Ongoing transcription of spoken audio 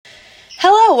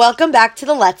welcome back to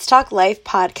the Let's Talk Life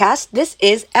podcast. This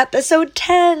is episode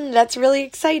 10. That's really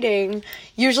exciting.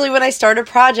 Usually when I start a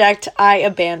project, I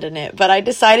abandon it, but I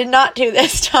decided not to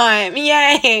this time.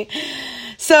 Yay!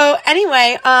 So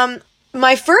anyway,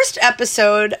 my first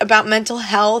episode about mental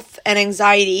health and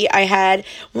anxiety, I had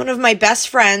one of my best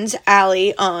friends,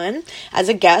 Allie, on as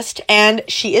a guest, and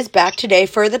she is back today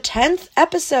for the 10th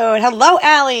episode. Hello,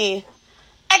 Allie!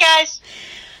 Hi, guys!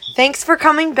 Thanks for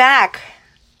coming back.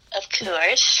 Of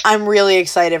course. I'm really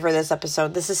excited for this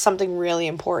episode. This is something really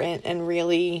important and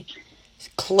really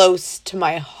close to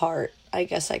my heart, I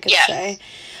guess I could say.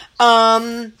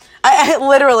 I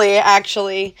literally,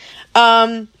 actually,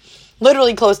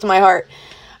 literally close to my heart.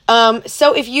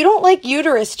 So if you don't like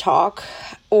uterus talk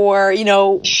or,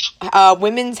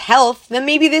 women's health, then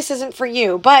maybe this isn't for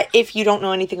you. But if you don't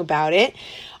know anything about it,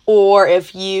 or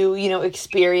if you,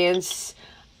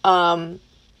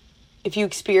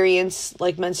 experience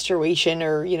like menstruation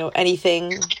or,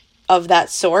 anything of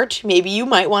that sort, maybe you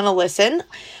might want to listen.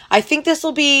 I think this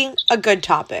will be a good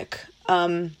topic.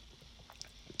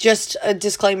 Just a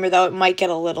disclaimer though, it might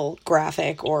get a little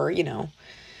graphic or,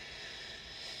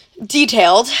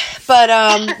 detailed, but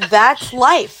that's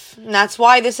life. And that's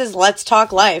why this is Let's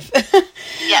Talk Life.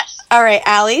 Yes. All right,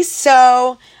 Allie.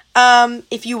 So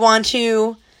if you want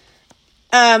to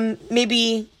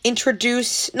maybe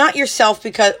introduce, not yourself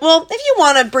because, if you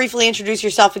want to briefly introduce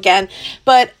yourself again,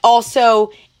 but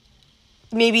also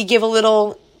maybe give a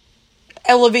little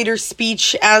elevator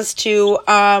speech as to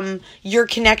your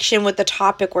connection with the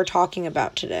topic we're talking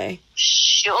about today.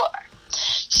 Sure.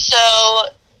 So,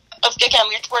 again,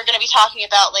 we're going to be talking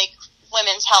about,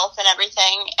 women's health and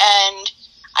everything, and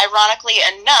ironically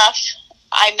enough,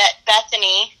 I met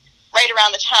Bethany right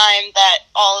around the time that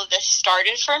all of this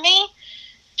started for me.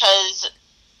 Because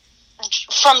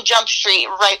from Jump Street,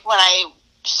 right when I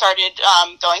started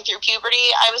going through puberty,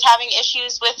 I was having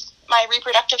issues with my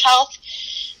reproductive health.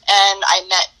 And I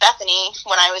met Bethany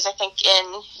when I was, I think,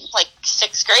 in,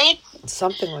 6th grade.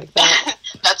 Something like that.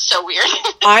 That's so weird.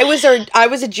 I was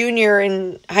a junior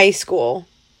in high school.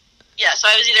 Yeah, so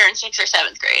I was either in 6th or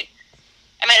 7th grade.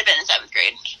 I might have been in 7th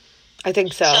grade. I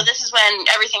think so. So this is when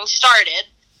everything started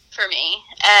for me.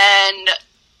 And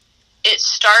it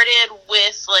started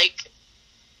with,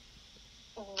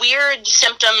 weird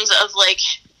symptoms of,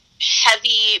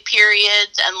 heavy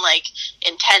periods and,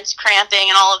 intense cramping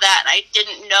and all of that. And I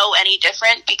didn't know any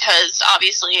different because,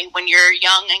 obviously, when you're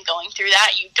young and going through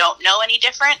that, you don't know any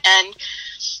different. And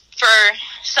for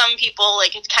some people,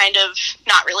 it's kind of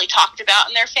not really talked about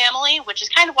in their family, which is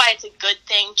kind of why it's a good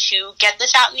thing to get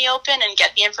this out in the open and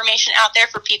get the information out there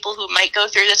for people who might go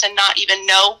through this and not even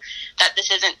know that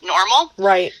this isn't normal.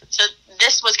 Right. So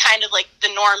this was kind of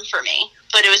the norm for me,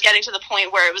 but it was getting to the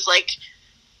point where it was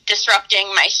disrupting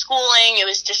my schooling. It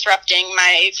was disrupting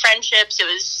my friendships. It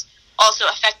was also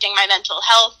affecting my mental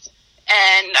health.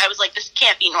 And I was like, this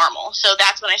can't be normal. So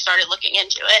that's when I started looking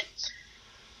into it.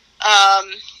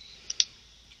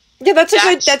 Yeah,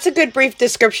 that's a good brief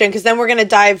description, because then we're going to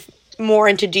dive more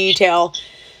into detail.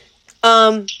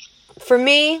 For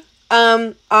me,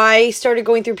 I started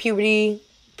going through puberty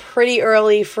pretty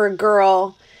early for a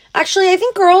girl. Actually, I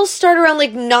think girls start around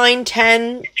 9,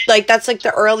 10. That's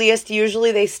the earliest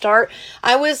usually they start.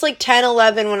 I was 10,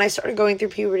 11 when I started going through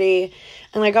puberty,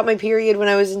 and I got my period when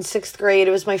I was in 6th grade.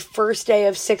 It was my first day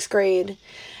of 6th grade.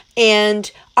 And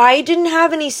I didn't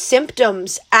have any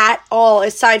symptoms at all,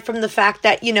 aside from the fact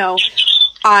that,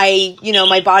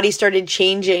 my body started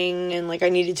changing and I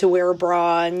needed to wear a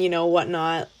bra and,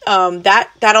 whatnot.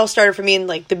 That all started for me in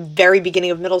the very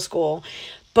beginning of middle school.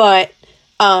 But,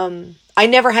 I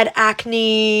never had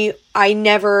acne. I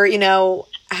never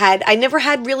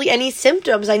had really any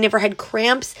symptoms. I never had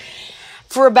cramps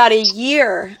for about a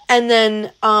year. And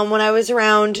then, when I was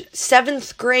around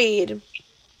 7th grade,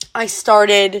 I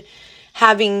started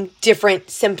having different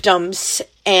symptoms,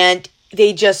 and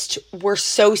they just were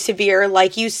so severe.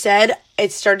 Like you said,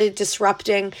 it started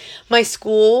disrupting my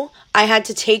school. I had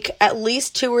to take at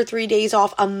least 2 or 3 days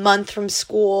off a month from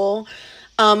school.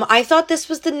 I thought this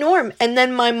was the norm. And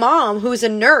then my mom, who's a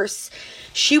nurse,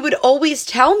 she would always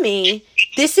tell me,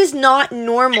 this is not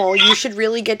normal. You should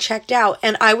really get checked out.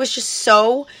 And I was just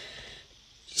so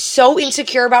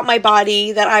insecure about my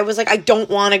body that I was I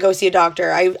don't want to go see a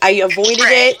doctor. I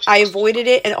avoided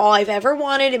it. And all I've ever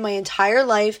wanted in my entire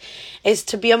life is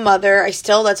to be a mother.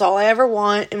 That's all I ever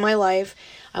want in my life.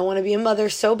 I want to be a mother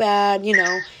so bad,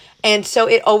 And so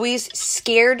it always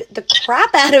scared the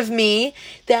crap out of me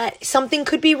that something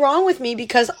could be wrong with me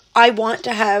because I want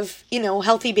to have,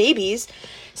 healthy babies.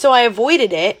 So I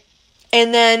avoided it.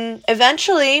 And then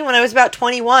eventually, when I was about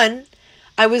 21,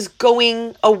 I was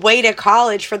going away to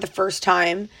college for the first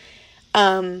time.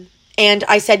 And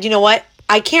I said, you know what?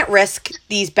 I can't risk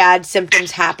these bad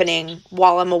symptoms happening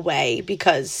while I'm away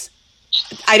because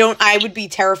I would be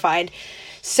terrified.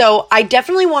 So I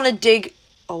definitely want to dig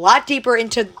a lot deeper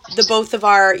into the both of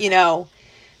our,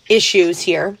 issues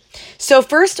here. So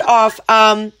first off,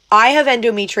 I have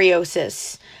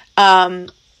endometriosis.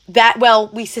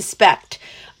 We suspect.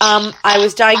 I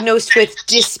was diagnosed with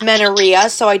dysmenorrhea,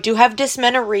 so I do have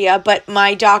dysmenorrhea, but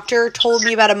my doctor told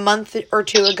me about a month or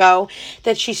two ago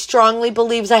that she strongly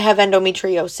believes I have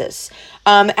endometriosis.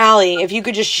 Allie, if you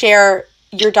could just share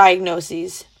your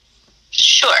diagnoses.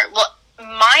 Sure. Well,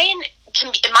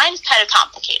 mine's kind of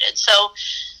complicated. So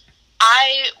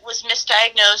I was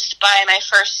misdiagnosed by my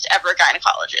first ever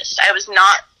gynecologist. I was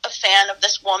not a fan of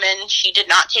this woman. She did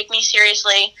not take me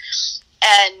seriously,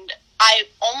 and I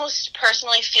almost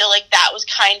personally feel like that was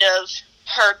kind of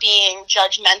her being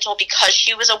judgmental because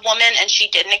she was a woman and she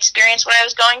didn't experience what I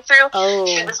was going through. Oh.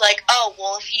 She was like, oh,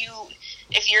 well, if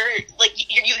you're like,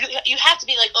 you have to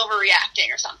be like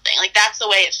overreacting or something. Like, that's the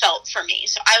way it felt for me.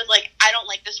 So I was like, I don't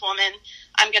like this woman.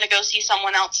 I'm going to go see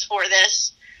someone else for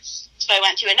this. So I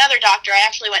went to another doctor. I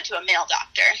actually went to a male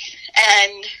doctor,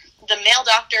 and the male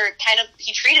doctor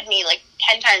he treated me like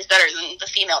 10 times better than the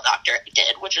female doctor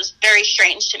did, which was very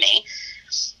strange to me.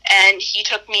 And he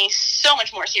took me so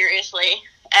much more seriously.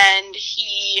 And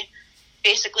he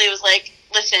basically was like,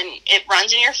 listen, it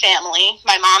runs in your family.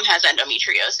 My mom has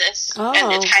endometriosis. Oh.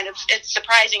 And it's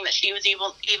surprising that she was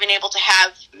even able to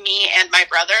have me and my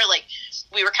brother. Like,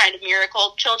 we were kind of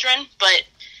miracle children, but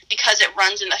because it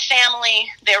runs in the family,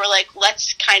 they were like,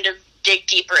 let's kind of dig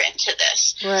deeper into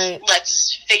this. Right.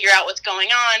 Let's figure out what's going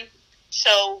on.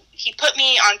 So he put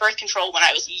me on birth control when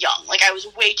I was young. Like, I was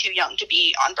way too young to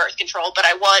be on birth control, but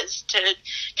I was to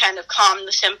kind of calm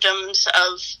the symptoms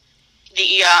of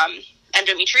the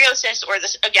endometriosis, or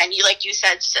this, again, like you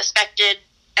said, suspected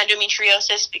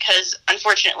endometriosis, because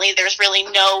unfortunately there's really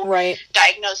no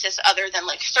diagnosis other than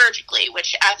like surgically,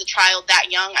 which as a child that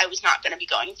young, I was not going to be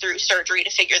going through surgery to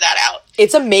figure that out.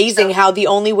 It's amazing how the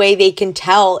only way they can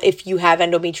tell if you have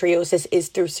endometriosis is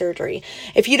through surgery.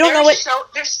 If you don't know what...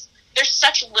 There's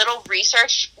such little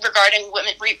research regarding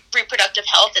women reproductive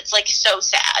health. It's like so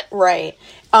sad. Right.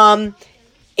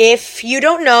 If you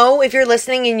don't know, if you're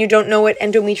listening and you don't know what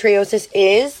endometriosis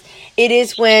is, it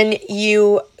is when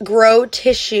you grow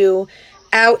tissue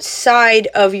outside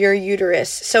of your uterus.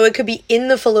 So it could be in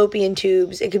the fallopian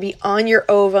tubes, it could be on your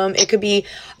ovum, it could be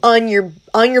on your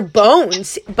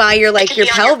bones by your your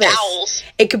pelvis.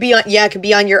 It could be on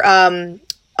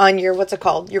your what's it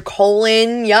called? Your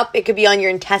colon. Yep, it could be on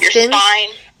your intestines. Your spine.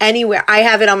 Anywhere. I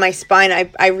have it on my spine,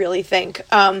 I really think.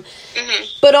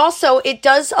 But also,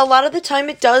 a lot of the time,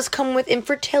 it does come with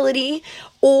infertility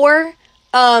or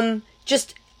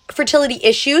just fertility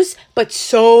issues. But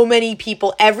so many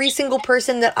people, every single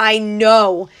person that I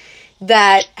know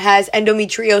that has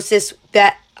endometriosis,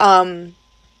 that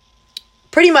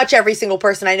pretty much every single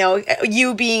person I know,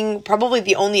 you being probably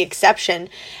the only exception,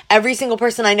 every single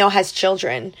person I know has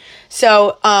children.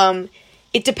 So,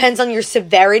 it depends on your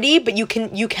severity, but you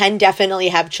can definitely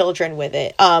have children with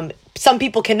it. Some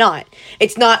people cannot.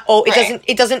 It's not.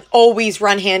 It doesn't always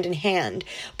run hand in hand,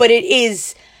 but it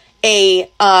is a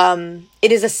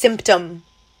symptom.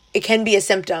 It can be a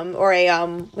symptom or a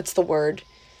what's the word?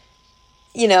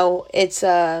 It's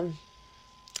I'm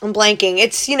blanking.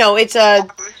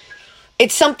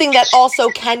 It's something that also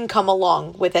can come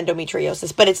along with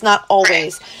endometriosis, but it's not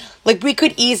always. Like, we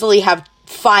could easily have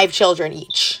 5 children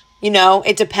each.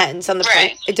 It depends on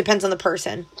it depends on the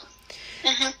person.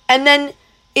 Mm-hmm. And then,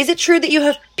 is it true that you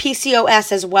have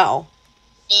PCOS as well?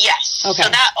 Yes. Okay. So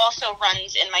that also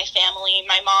runs in my family.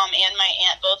 My mom and my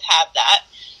aunt both have that.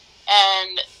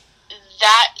 And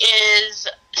that is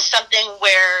something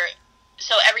where,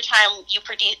 so every time you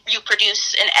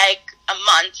produce an egg a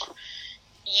month,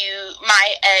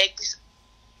 my eggs,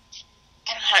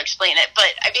 I don't know how to explain it,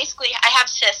 but I have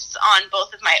cysts on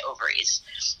both of my ovaries.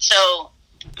 So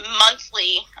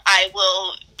monthly, I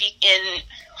will be in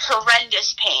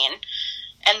horrendous pain,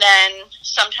 and then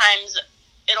sometimes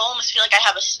it'll almost feel like I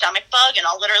have a stomach bug, and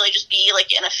I'll literally just be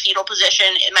like in a fetal position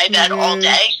in my bed all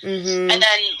day. Mm-hmm. And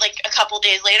then like a couple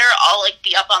days later, I'll like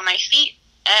be up on my feet,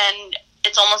 and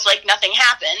it's almost like nothing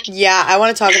happened. Yeah, I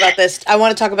want to talk about this. I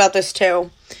want to talk about this too.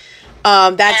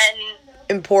 That's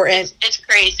important. It's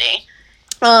crazy.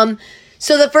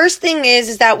 So the first thing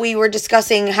is that we were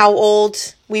discussing how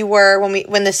old we were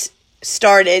when this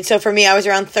started. So for me, I was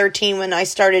around 13 when I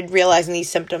started realizing these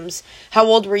symptoms. How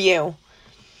old were you?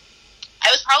 I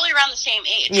was probably around the same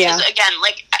age. Yeah. Because again,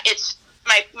 like, it's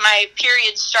my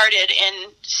period started in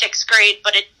 6th grade,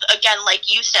 but it, again,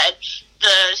 like you said,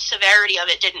 the severity of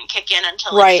it didn't kick in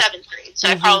until like 7th grade, so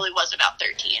I probably was about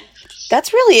 13.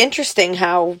 That's really interesting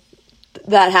how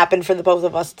that happened for the both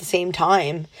of us at the same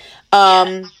time.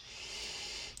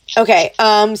 Okay,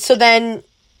 so then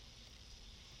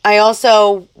I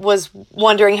also was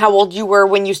wondering how old you were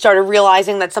when you started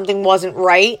realizing that something wasn't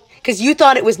right. Because you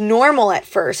thought it was normal at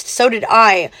first. So did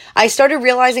I. I started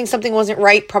realizing something wasn't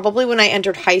right probably when I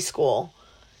entered high school.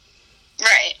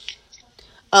 Right.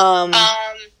 I'm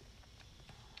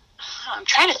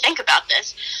trying to think about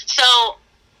this. So,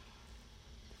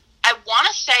 I want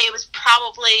to say it was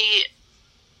probably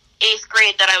 8th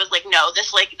grade that I was like, no,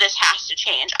 this has to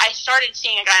change. I started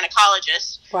seeing a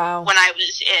gynecologist when I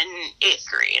was in 8th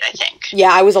grade, I think.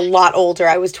 Yeah, I was a lot older.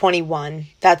 I was 21.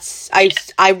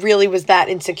 I really was that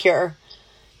insecure.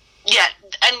 Yeah,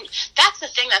 and that's the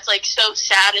thing that's like so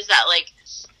sad is that like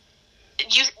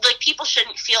people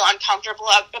shouldn't feel uncomfortable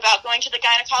about going to the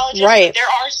gynecologist. Right. There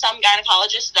are some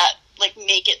gynecologists that like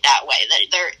make it that way,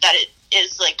 that it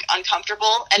is like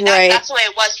uncomfortable, and that's the way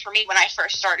it was for me when I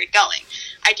first started going.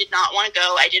 I did not want to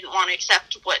go. I didn't want to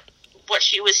accept what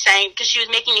she was saying because she was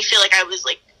making me feel like I was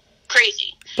like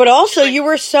crazy. But also, you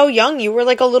were so young. You were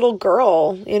like a little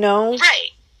girl, you know? Right.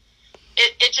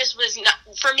 It just was not,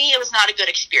 for me, it was not a good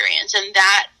experience, and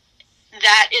that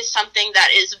is something that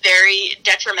is very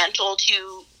detrimental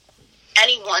to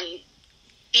anyone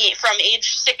from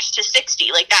age 6 to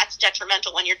 60. Like, that's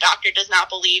detrimental when your doctor does not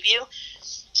believe you.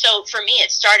 So for me,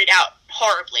 it started out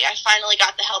horribly. I finally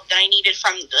got the help that I needed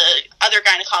from the other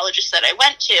gynecologist that I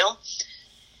went to.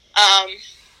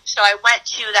 So I went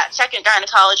to that second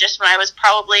gynecologist when I was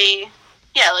probably,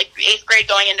 like 8th grade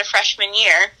going into freshman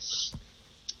year.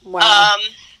 Wow.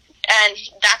 And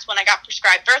that's when I got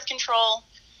prescribed birth control.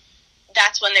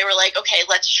 That's when they were like, okay,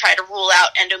 let's try to rule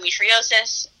out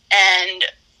endometriosis. And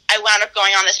I wound up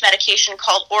going on this medication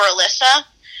called Orilissa,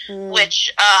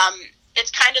 which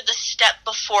it's kind of the step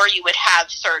before you would have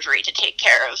surgery to take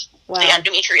care of the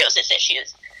endometriosis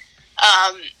issues.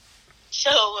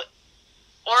 So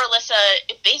Orilissa,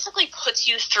 it basically puts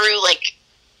you through like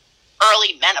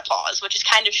early menopause, which is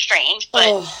kind of strange, but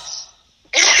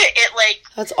it like...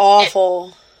 That's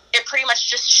awful. It pretty much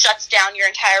just shuts down your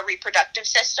entire reproductive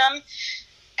system.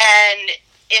 And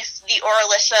if the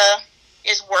Orilissa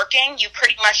is working, you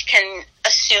pretty much can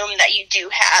assume that you do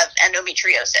have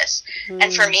endometriosis.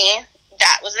 And for me,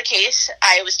 that was the case.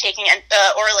 I was taking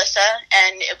Orilissa,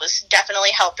 and it was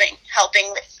definitely helping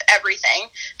with everything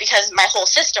because my whole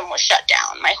system was shut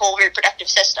down, my whole reproductive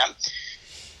system.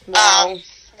 Wow.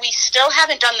 We still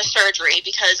haven't done the surgery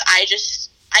because I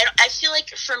feel like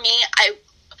for me,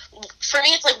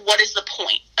 it's like, what is the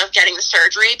point of getting the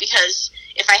surgery? Because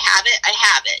if I have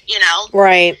it, you know?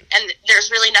 Right. And there's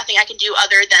really nothing I can do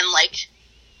other than, like,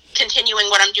 continuing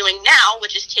what I'm doing now,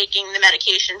 which is taking the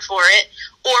medication for it,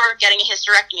 or getting a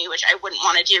hysterectomy, which I wouldn't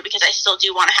want to do because I still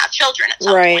do want to have children at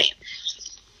some point.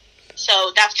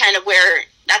 So that's kind of where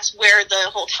the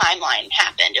whole timeline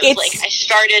happened. It was like I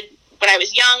started when I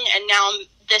was young, and now I'm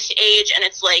this age, and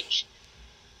it's like...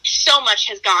 so much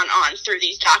has gone on through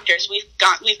these doctors. We've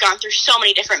gone through so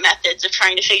many different methods of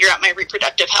trying to figure out my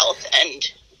reproductive health, and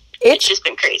it's just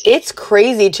been crazy. It's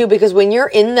crazy too, because when you're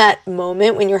in that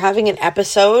moment, when you're having an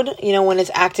episode, you know, when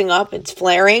it's acting up, it's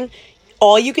flaring,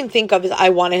 all you can think of is, I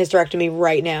want a hysterectomy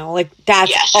right now. Like,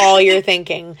 that's all you're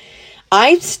thinking.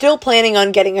 I'm still planning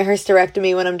on getting a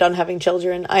hysterectomy when I'm done having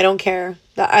children. I don't care.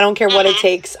 I don't care what it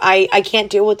takes. I can't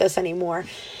deal with this anymore.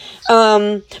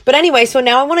 But anyway, so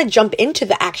now I want to jump into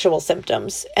the actual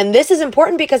symptoms. And this is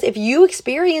important because if you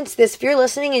experience this, if you're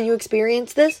listening and you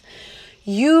experience this,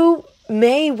 you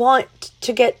may want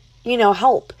to get,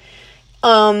 help.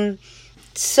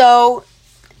 So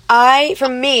for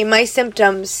me, my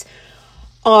symptoms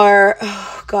are,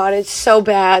 oh God, it's so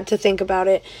bad to think about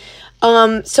it.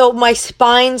 So my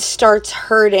spine starts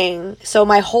hurting. So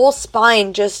my whole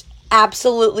spine just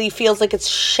absolutely feels like it's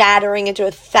shattering into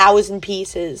 1,000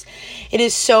 pieces. It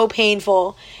is so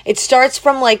painful. It starts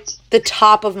from like the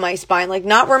top of my spine, like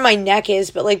not where my neck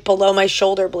is, but like below my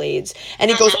shoulder blades, and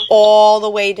it goes all the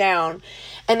way down.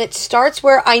 And it starts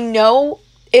where I know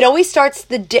it always starts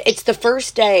it's the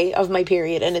first day of my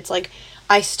period, and it's like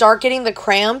I start getting the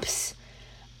cramps,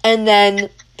 and then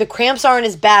the cramps aren't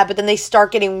as bad, but then they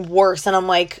start getting worse, and I'm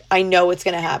like, I know it's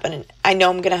gonna happen, and I know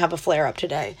I'm gonna have a flare up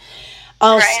today.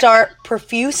 I'll start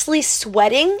profusely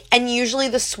sweating, and usually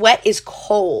the sweat is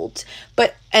cold,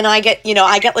 and I get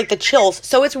like the chills.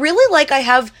 So it's really like I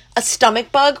have a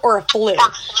stomach bug or a flu.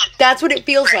 That's what it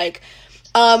feels like.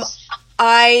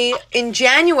 In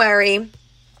January,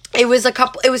 it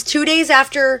was 2 days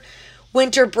after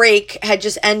winter break had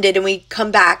just ended and we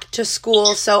come back to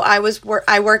school. So I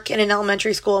work in an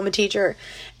elementary school. I'm a teacher.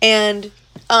 And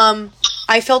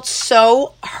I felt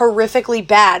so horrifically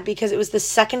bad because it was the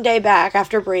second day back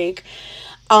after break.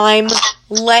 I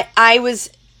was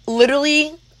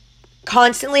literally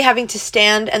constantly having to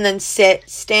stand and then sit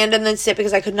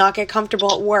because I could not get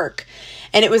comfortable at work.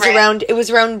 And it was around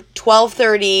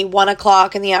 12:30, 1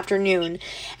 o'clock in the afternoon.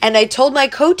 And I told my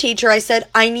co-teacher, I said,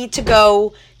 I need to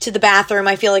go to the bathroom.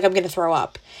 I feel like I'm going to throw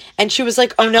up. And she was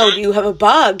like, oh no, do you have a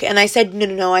bug? And I said,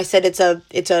 no. I said, it's a,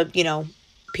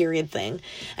 period thing.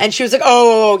 And she was like,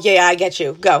 oh yeah, I get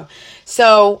you. Go.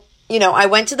 So, I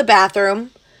went to the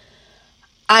bathroom.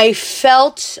 I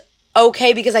felt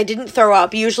okay because I didn't throw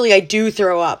up. Usually I do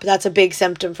throw up. That's a big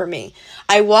symptom for me.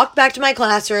 I walked back to my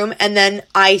classroom and then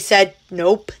I said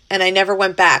nope, and I never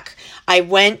went back. I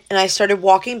went and I started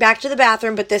walking back to the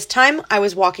bathroom, but this time I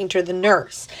was walking to the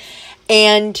nurse.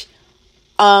 And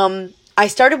I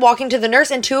started walking to the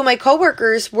nurse and two of my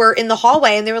coworkers were in the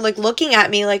hallway and they were like looking at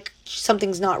me like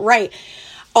something's not right.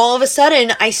 All of a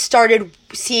sudden I started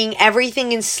seeing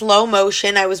everything in slow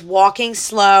motion. I was walking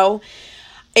slow.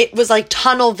 It was like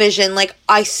tunnel vision. Like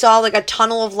I saw like a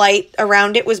tunnel of light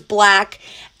around it was black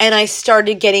and I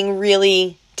started getting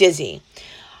really dizzy.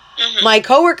 Mm-hmm. My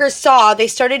coworkers saw, they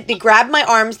grabbed my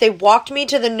arms, they walked me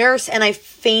to the nurse and I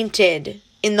fainted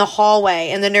in the hallway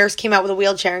and the nurse came out with a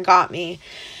wheelchair and got me.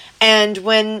 And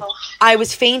when I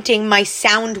was fainting, my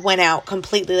sound went out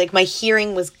completely. Like my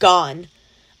hearing was gone.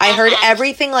 I heard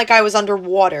everything like I was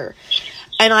underwater.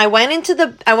 And I went into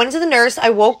the nurse,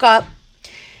 I woke up.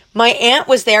 My aunt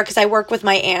was there because I work with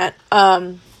my aunt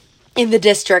in the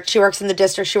district. She works in the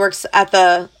district. She works at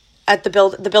the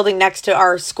building next to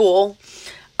our school.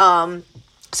 So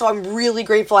I'm really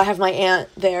grateful I have my aunt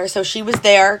there. So she was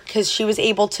there because she was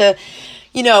able to,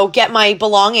 get my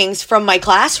belongings from my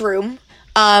classroom.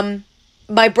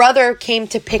 My brother came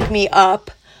to pick me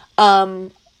up.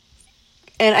 And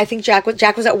I think Jack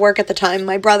was at work at the time.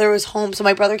 My brother was home, so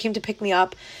my brother came to pick me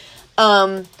up.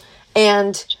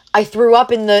 And I threw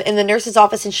up in the nurse's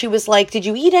office and she was like, did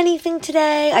you eat anything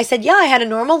today? I said, yeah, I had a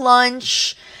normal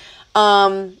lunch.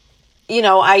 I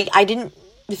didn't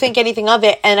think anything of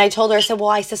it. And I told her, I said, well,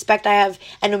 I suspect I have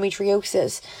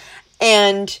endometriosis.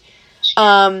 And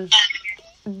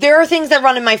there are things that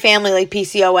run in my family like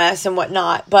PCOS and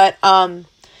whatnot. But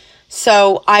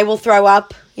so I will throw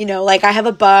up, like I have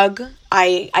a bug.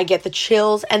 I get the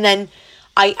chills and then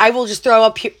I will just throw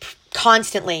up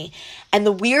constantly. And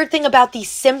the weird thing about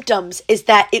these symptoms is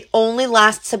that it only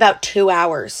lasts about 2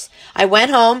 hours. I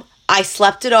went home, I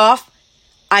slept it off,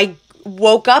 I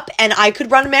woke up and I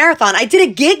could run a marathon. I did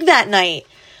a gig that night.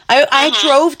 I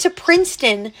drove to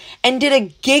Princeton and did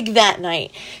a gig that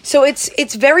night. So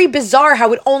it's very bizarre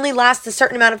how it only lasts a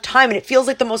certain amount of time and it feels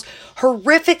like the most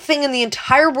horrific thing in the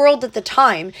entire world at the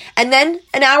time. And then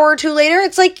an hour or two later,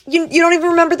 it's like you don't even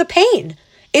remember the pain.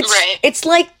 It's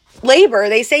like labor.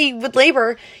 They say with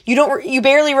labor, you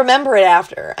barely remember it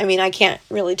after. I mean, I can't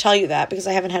really tell you that because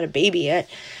I haven't had a baby yet.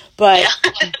 But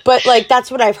but like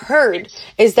that's what I've heard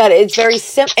is that it's very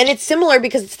and it's similar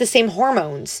because it's the same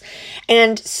hormones.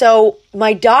 And so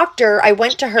my doctor, I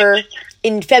went to her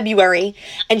in February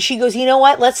and she goes, you know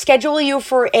what? Let's schedule you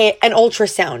for an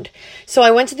ultrasound. So I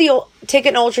went to take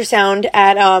an ultrasound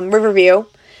at Riverview.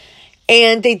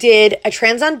 And they did a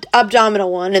trans-abdominal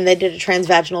one, and they did a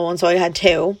transvaginal one, so I had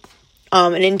two,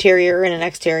 an interior and an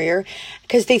exterior,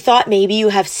 because they thought maybe you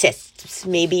have cysts,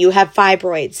 maybe you have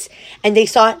fibroids, and they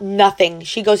saw nothing.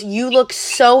 She goes, you look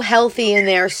so healthy in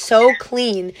there, so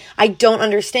clean, I don't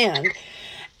understand.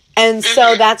 And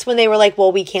so that's when they were like,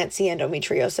 well, we can't see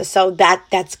endometriosis, so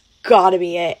that's gotta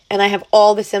be it. And I have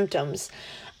all the symptoms.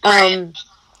 But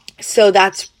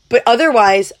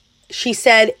otherwise, she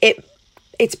said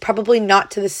it's probably not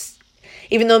to this,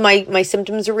 even though my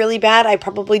symptoms are really bad, I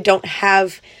probably don't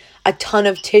have a ton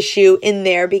of tissue in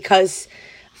there because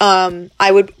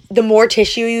the more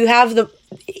tissue you have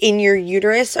in your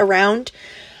uterus around,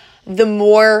 the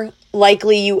more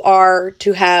likely you are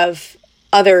to have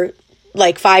other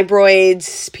like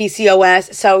fibroids,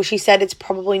 PCOS. So she said it's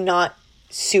probably not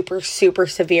super, super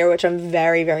severe, which I'm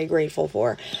very, very grateful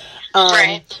for.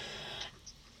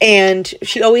 And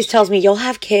she always tells me, you'll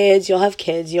have kids,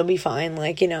 you'll be fine,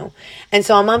 And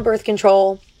so I'm on birth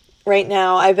control right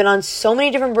now. I've been on so many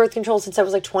different birth controls since I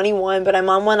was 21, but I'm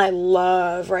on one I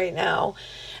love right now.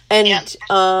 And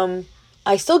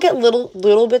I still get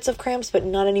little bits of cramps, but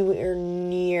not anywhere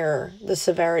near the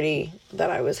severity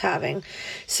that I was having.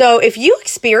 So if you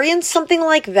experience something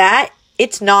like that,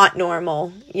 it's not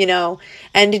normal,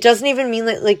 and it doesn't even mean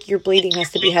that your bleeding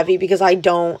has to be heavy because I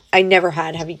never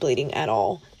had heavy bleeding at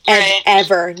all. Right.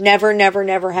 Ever.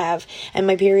 Never have. And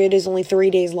my period is only 3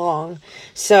 days long.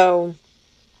 So,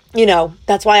 you know,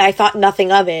 that's why I thought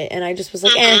nothing of it. And I just was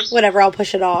like, whatever, I'll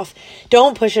push it off.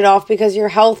 Don't push it off, because your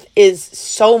health is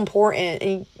so important.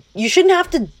 And you shouldn't have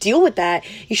to deal with that.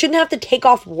 You shouldn't have to take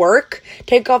off work,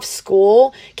 take off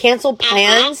school, cancel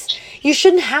plans. You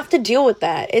shouldn't have to deal with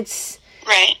that. It's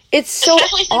so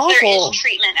especially since awful. there is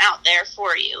treatment out there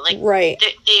for you. Like,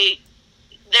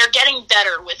 they're getting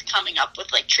better with coming up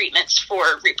with, like, treatments for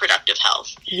reproductive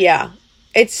health. Yeah.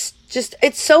 It's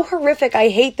so horrific. I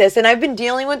hate this. And I've been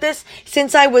dealing with this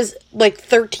since I was, like,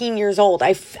 13 years old.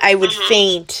 I would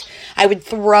faint. I would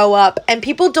throw up. And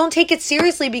people don't take it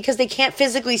seriously because they can't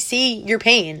physically see your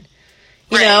pain.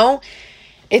 You know?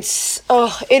 It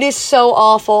is so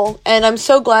awful. And I'm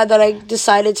so glad that I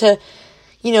decided to,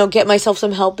 you know, get myself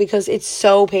some help, because it's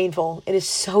so painful. It is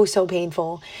so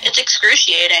painful. It's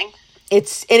excruciating.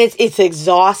 It's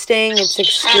exhausting. It's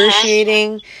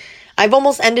excruciating. I've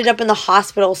almost ended up in the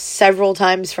hospital several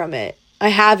times from it. I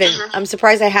haven't. I'm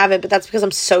surprised I haven't, but that's because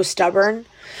I'm so stubborn.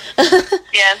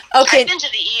 Yeah. Okay. I've been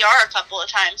to the ER a couple of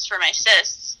times for my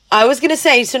cysts. I was going to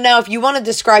say, so now if you want to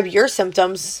describe your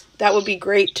symptoms, that would be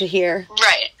great to hear.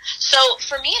 Right. So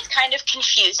for me, it's kind of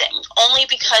confusing, only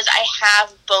because I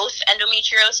have both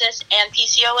endometriosis and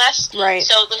PCOS. Right.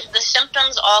 So the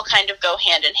symptoms all kind of go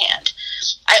hand in hand.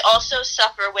 I also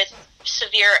suffer with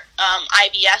severe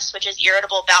IBS, which is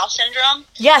irritable bowel syndrome.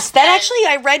 Yes, that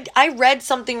I read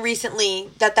something recently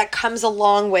that comes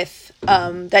along with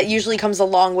that usually comes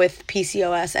along with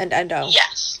PCOS and endo.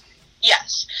 Yes.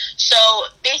 So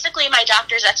basically, my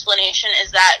doctor's explanation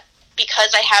is that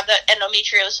because I have the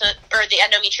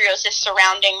endometriosis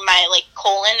surrounding my, like,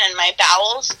 colon and my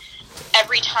bowels,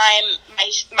 every time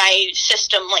my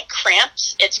system, like,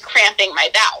 cramps, it's cramping my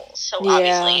bowels. So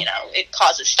obviously, you know, it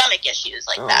causes stomach issues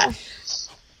like that.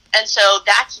 And so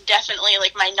that's definitely,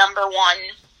 like, my number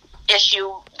one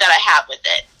issue that I have with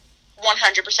it.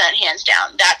 100% hands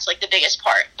down. That's, like, the biggest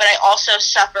part. But I also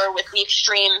suffer with the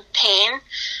extreme pain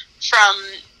from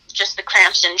just the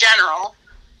cramps in general.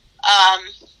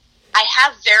 I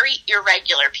have very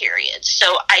irregular periods.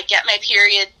 So I get my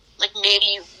period, like,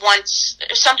 maybe once.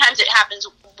 Sometimes it happens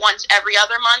once every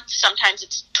other month. Sometimes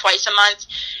it's twice a month.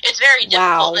 It's very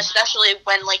difficult, especially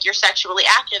when, like, you're sexually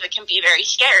active. It can be very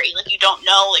scary. Like, you don't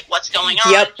know, like, what's going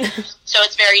on. Yep. So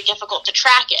it's very difficult to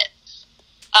track it.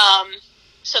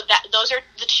 So those are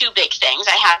the two big things.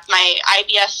 I have my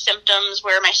IBS symptoms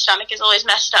where my stomach is always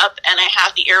messed up, and I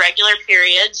have the irregular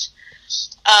periods.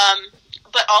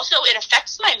 But also it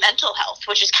affects my mental health,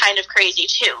 which is kind of crazy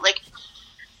too. Like,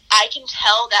 I can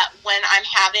tell that when I'm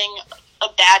having a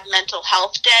bad mental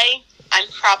health day, I'm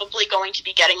probably going to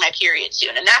be getting my period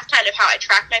soon. And that's kind of how I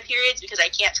track my periods, because I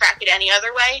can't track it any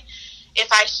other way. If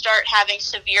I start having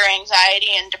severe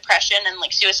anxiety and depression and,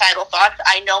 like, suicidal thoughts,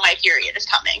 I know my period is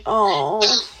coming. Oh,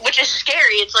 which is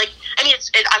scary. It's like, I mean,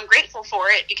 I'm grateful for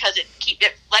it because it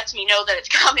lets me know that it's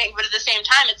coming. But at the same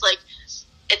time, it's like,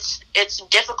 it's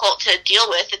difficult to deal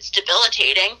with. It's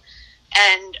debilitating.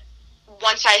 And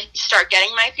once I start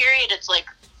getting my period, it's like,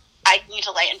 I need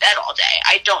to lay in bed all day.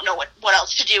 I don't know what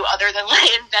else to do other than lay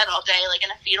in bed all day, like,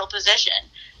 in a fetal position.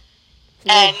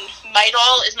 And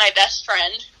Midol is my best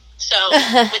friend. So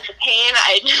with the pain,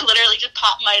 I literally just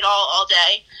pop Midol all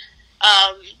day.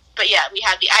 But yeah, we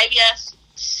have the IBS,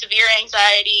 severe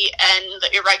anxiety, and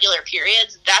the irregular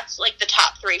periods. That's, like, the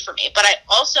top three for me. But I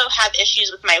also have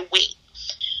issues with my weight.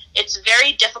 It's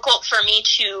very difficult for me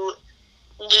to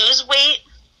lose weight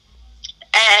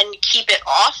and keep it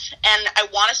off. And I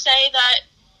want to say that,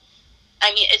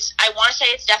 I want to say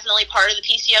it's definitely part of the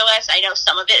PCOS. I know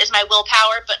some of it is my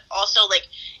willpower, but also, like,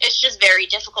 it's just very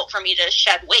difficult for me to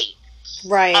shed weight.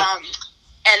 Right.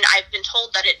 And I've been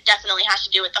told that it definitely has to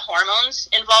do with the hormones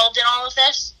involved in all of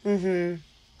this. Mm-hmm.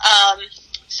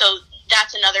 So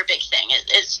that's another big thing.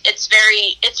 It's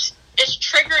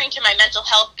triggering to my mental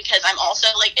health, because I'm also,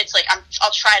 like,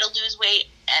 I'll try to lose weight,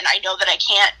 and I know that I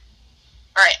can't,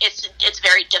 or it's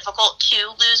very difficult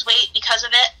to lose weight because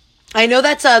of it. I know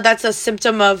that's a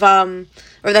symptom of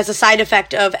or that's a side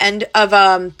effect of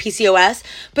PCOS,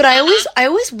 but I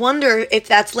always wonder if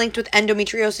that's linked with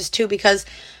endometriosis too, because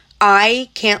I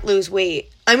can't lose weight.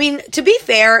 I mean, to be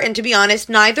fair and to be honest,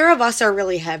 neither of us are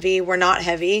really heavy. We're not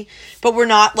heavy, but we're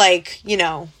not, like, you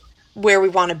know, where we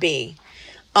want to be.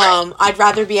 Right. I'd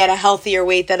rather be at a healthier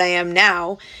weight than I am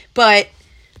now, but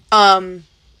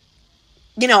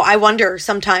you know, I wonder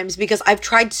sometimes, because I've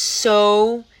tried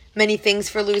so many things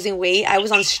for losing weight. I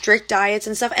was on strict diets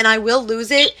and stuff, and I will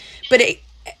lose it, but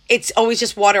it's always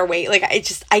just water weight. Like, I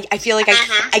feel like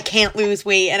I can't lose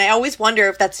weight, and I always wonder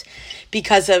if that's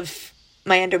because of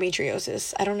my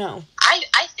endometriosis. I don't know.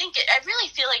 I think I really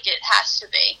feel like it has to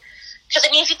be. Because,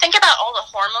 I mean, if you think about all the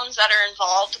hormones that are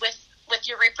involved with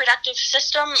your reproductive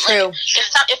system, True. like,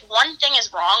 if one thing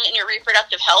is wrong in your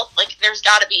reproductive health, like, there's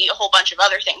got to be a whole bunch of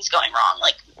other things going wrong,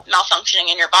 like malfunctioning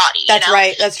in your body. That's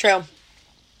right. That's true.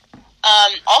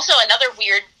 Also, another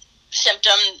weird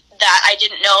symptom that I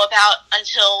didn't know about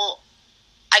until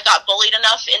I got bullied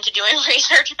enough into doing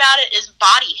research about it is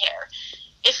body hair.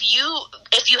 If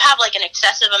you have like an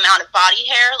excessive amount of body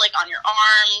hair, like on your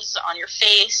arms, on your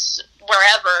face,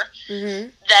 wherever,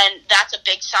 then that's a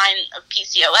big sign of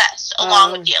PCOS.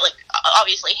 Along with the, like,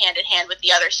 obviously hand in hand with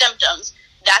the other symptoms,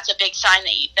 that's a big sign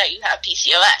that you have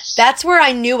PCOS. That's where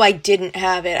I knew I didn't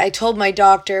have it. I told my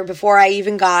doctor before I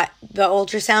even got the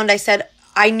ultrasound. I said,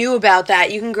 I knew about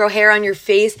that. You can grow hair on your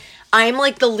face. I'm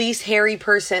like the least hairy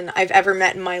person I've ever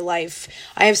met in my life.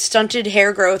 I have stunted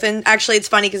hair growth. And actually, it's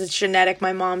funny because it's genetic.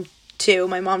 My mom, too.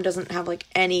 My mom doesn't have, like,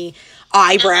 any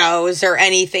eyebrows or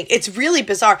anything. It's really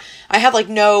bizarre. I have, like,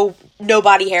 no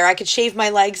body hair. I could shave my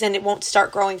legs and it won't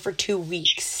start growing for 2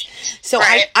 weeks. So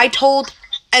right. I told...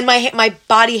 And my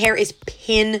body hair is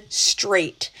pin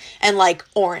straight and, like,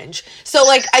 orange. So,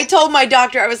 like, I told my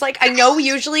doctor, I was like, I know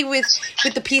usually with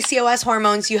the PCOS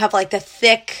hormones, you have, like, the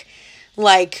thick,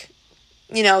 like...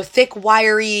 thick,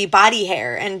 wiry body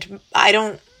hair, and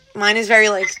mine is very,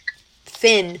 like,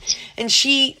 thin, and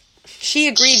she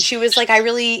agreed. She was like,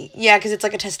 because it's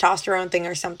like a testosterone thing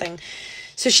or something,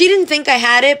 so she didn't think I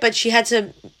had it, but she had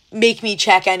to make me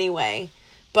check anyway,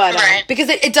 but, right. Because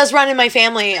it does run in my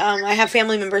family. I have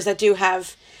family members that do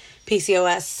have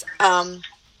PCOS,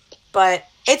 but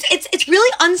it's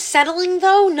really unsettling,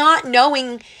 though, not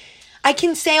knowing. I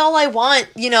can say all I want,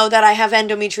 that I have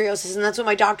endometriosis, and that's what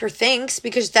my doctor thinks,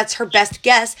 because that's her best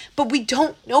guess, but we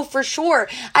don't know for sure.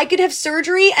 I could have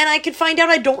surgery, and I could find out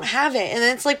I don't have it, and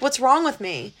then it's like, what's wrong with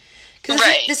me? Because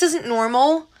this isn't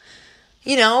normal,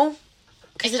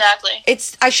 Exactly.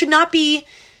 I should not be,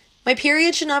 my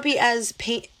period should not be as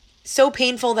so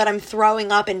painful that I'm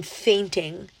throwing up and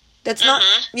fainting. That's not,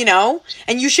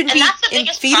 and you shouldn't be in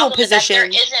fetal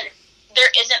position. There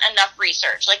isn't enough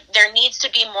research. Like, there needs to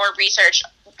be more research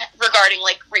regarding,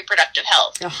 like, reproductive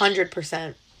health.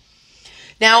 100%.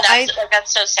 Now,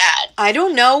 that's so sad. I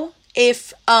don't know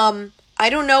if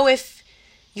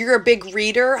you're a big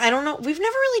reader. I don't know. We've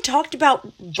never really talked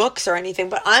about books or anything,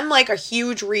 but I'm, like, a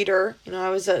huge reader. I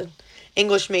was a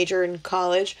English major in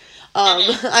college.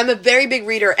 I'm a very big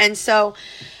reader, and so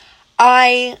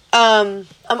I'm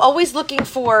always looking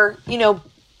for,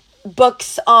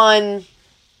 books on,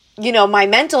 my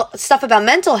mental stuff about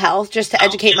mental health, just to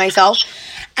educate myself.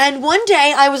 And one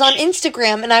day I was on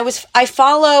Instagram and I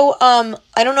follow,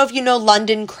 I don't know if you know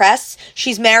London Cress.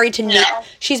 She's married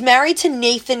to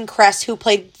Nathan Cress, who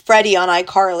played Freddie on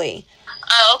iCarly.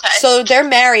 Oh, okay. So they're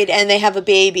married and they have a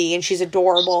baby and she's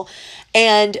adorable.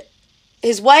 And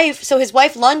his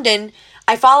wife London,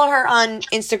 I follow her on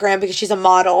Instagram because she's a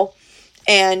model.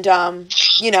 And,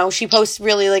 she posts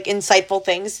really, like, insightful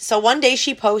things. So one day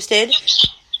she posted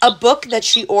a book that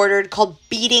she ordered called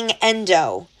Beating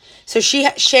Endo. So she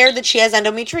shared that she has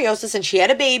endometriosis and she had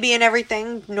a baby and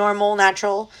everything, normal,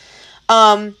 natural.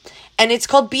 And it's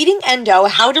called Beating Endo,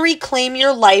 How to Reclaim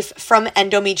Your Life from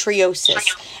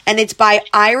Endometriosis. And it's by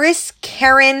Iris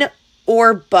Karen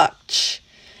Orbuch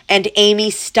and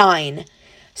Amy Stein.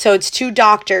 So it's 2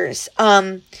 doctors.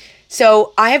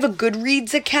 So I have a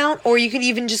Goodreads account, or you can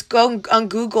even just go on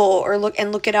Google or look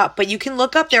it up. But you can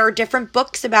look up, there are different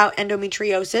books about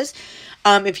endometriosis.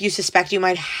 If you suspect you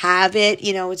might have it,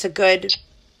 it's a good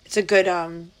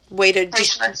way to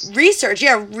just research.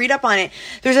 Yeah, read up on it.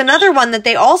 There's another one that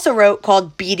they also wrote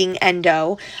called Beating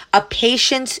Endo, A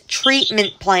Patient's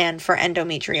Treatment Plan for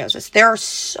Endometriosis. There are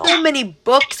so many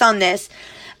books on this.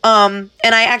 And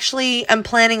I actually am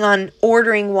planning on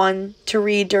ordering one to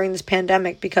read during this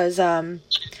pandemic because, I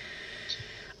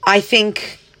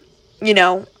think,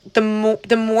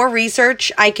 the more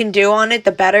research I can do on it,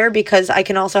 the better, because I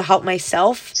can also help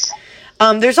myself.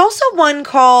 There's also one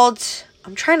called,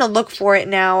 I'm trying to look for it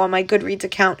now on my Goodreads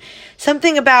account,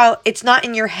 something about it's not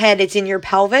in your head, it's in your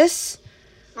pelvis.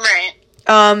 Right.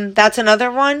 That's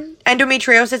another one.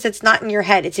 Endometriosis, it's not in your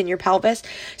head, it's in your pelvis.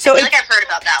 So I feel like I've heard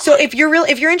about that one. So if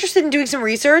you're interested in doing some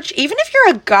research, even if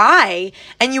you're a guy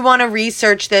and you want to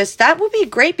research this, that would be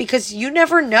great, because you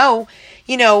never know,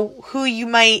 who you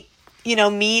might,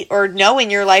 meet or know in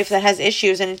your life that has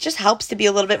issues, and it just helps to be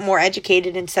a little bit more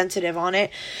educated and sensitive on it.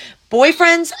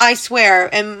 Boyfriends, I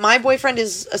swear, and my boyfriend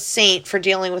is a saint for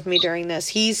dealing with me during this.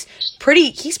 He's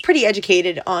pretty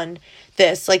educated on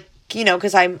this. Like, you know,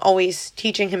 because I'm always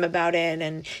teaching him about it,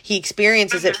 and he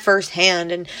experiences it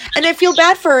firsthand, and I feel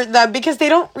bad for them because they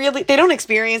don't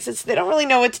experience it, so they don't really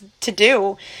know what to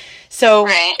do. So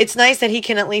it's nice that he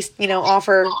can at least, you know,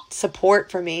 offer support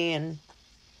for me, and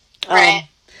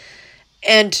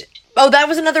and that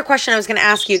was another question I was going to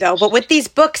ask you though. But with these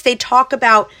books, they talk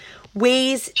about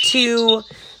ways to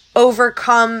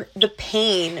overcome the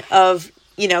pain of,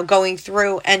 you know, going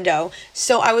through endo.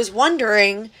 So I was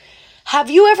wondering, have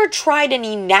you ever tried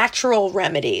any natural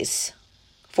remedies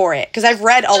for it? Because I've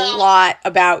read a lot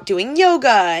about doing yoga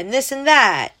and this and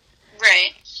that.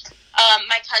 Right.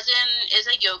 My cousin is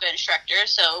a yoga instructor,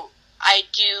 so I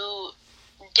do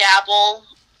dabble,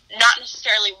 not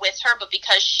necessarily with her, but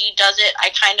because she does it, I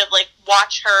kind of like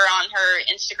watch her on her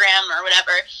Instagram or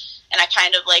whatever, and I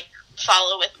kind of like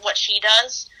follow with what she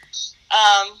does.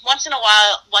 Once in a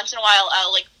while,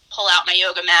 I'll like pull out my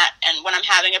yoga mat, and when I'm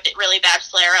having a really bad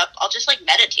flare up, I'll just like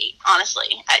meditate. Honestly,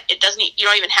 you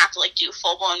don't even have to like do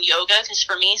full blown yoga, because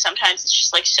for me, sometimes it's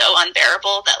just like so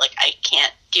unbearable that like I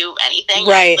can't do anything.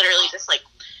 Right. I literally just like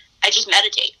I just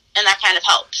meditate, and that kind of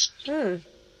helps.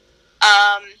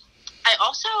 I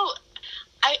also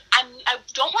I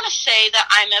don't want to say that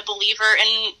I'm a believer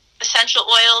in essential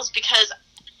oils, because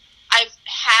I've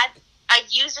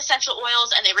used essential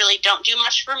oils and they really don't do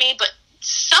much for me, but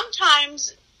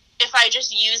sometimes if I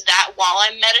just use that while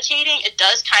I'm meditating, it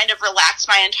does kind of relax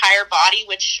my entire body,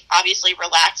 which obviously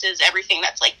relaxes everything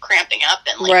that's like cramping up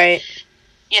and like,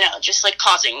 you know, just like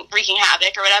wreaking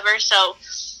havoc or whatever. So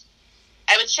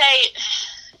I would say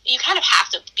you kind of have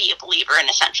to be a believer in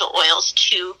essential oils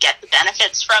to get the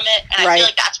benefits from it. And I feel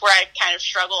like that's where I kind of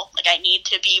struggle. Like I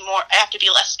have to be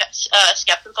less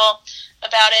skeptical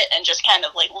about it and just kind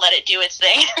of like let it do its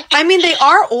thing. I mean,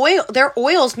 they're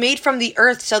oils made from the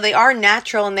earth, so they are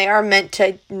natural and they are meant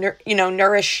to, you know,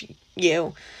 nourish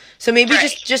you. So maybe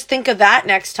just think of that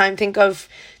next time. Think of,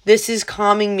 this is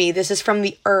calming me. This is from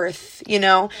the earth, you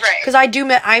know? Because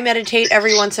I meditate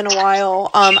every once in a while.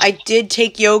 I did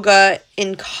take yoga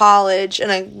in college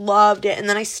and I loved it, and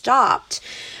then I stopped.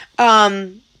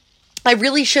 I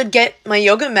really should get my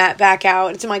yoga mat back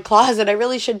out. It's in my closet. I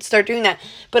really should start doing that.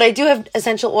 But I do have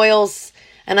essential oils,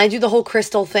 and I do the whole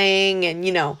crystal thing, and,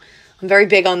 you know, I'm very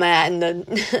big on that and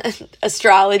the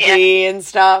astrology and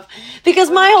stuff. Because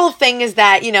my whole thing is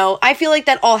that, you know, I feel like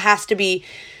that all has to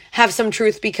have some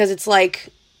truth, because it's like,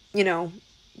 you know,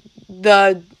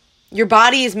 your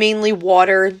body is mainly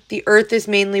water. The earth is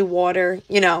mainly water,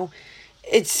 you know.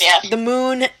 It's the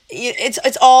moon.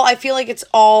 It's all, I feel like it's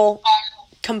all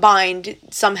combined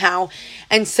somehow.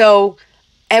 And so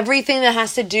everything that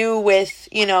has to do with,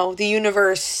 you know, the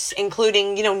universe,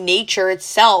 including, you know, nature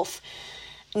itself,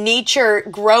 nature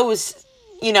grows,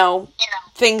 you know,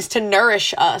 things to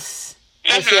nourish us.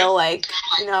 I feel like,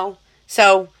 you know,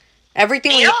 so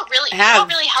everything you know what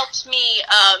really helps me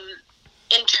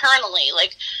internally,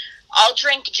 like I'll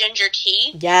drink ginger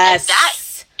tea. Yes.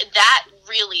 And that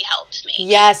really helps me.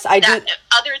 Yes, I do.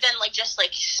 Other than like just like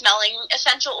smelling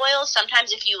essential oils,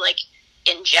 sometimes if you like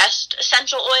ingest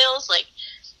essential oils, like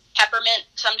peppermint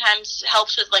sometimes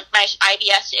helps with like my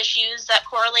IBS issues that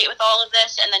correlate with all of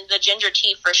this, and then the ginger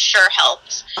tea for sure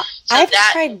helps. So I've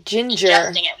tried ginger.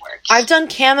 Ingesting it works. I've done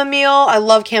chamomile. I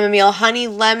love chamomile. Honey,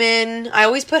 lemon. I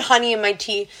always put honey in my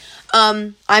tea.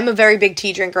 I'm a very big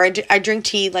tea drinker. I drink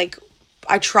tea like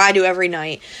I try to every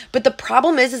night. But the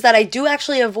problem is that I do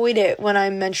actually avoid it when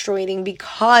I'm menstruating,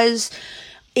 because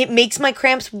it makes my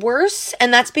cramps worse,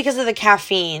 and that's because of the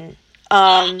caffeine.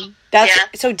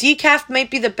 So decaf might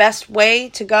be the best way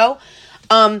to go.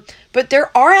 But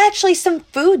there are actually some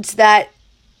foods that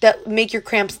make your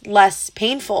cramps less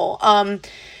painful.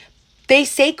 They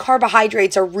say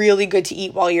carbohydrates are really good to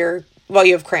eat while you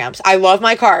have cramps. I love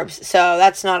my carbs, so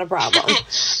that's not a problem.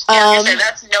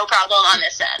 That's no problem on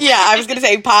this end. Yeah, I was going to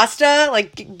say pasta,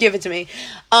 like, give it to me.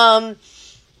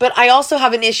 But I also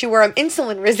have an issue where I'm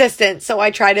insulin resistant, so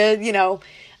I try to, you know,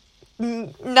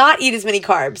 not eat as many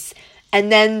carbs. And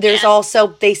then there's also,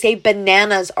 they say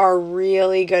bananas are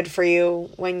really good for you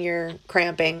when you're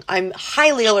cramping. I'm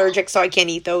highly allergic, so I can't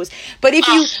eat those. But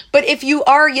if you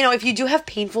are, you know, if you do have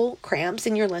painful cramps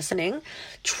and you're listening,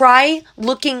 try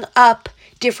looking up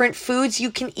different foods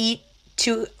you can eat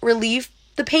to relieve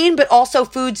the pain, but also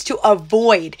foods to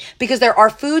avoid, because there are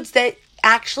foods that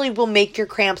actually will make your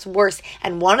cramps worse.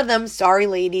 And one of them, sorry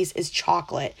ladies, is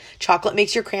chocolate. Chocolate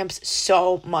makes your cramps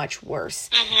so much worse.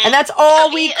 And that's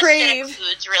all we crave. Acidic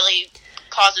foods really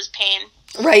causes pain.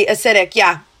 Right, acidic,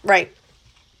 yeah, right.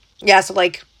 Yeah, so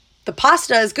like the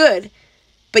pasta is good,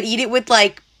 but eat it with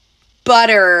like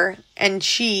butter and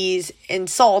cheese and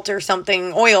salt or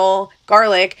something, oil,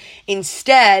 garlic,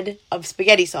 instead of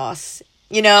spaghetti sauce,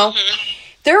 you know?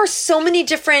 There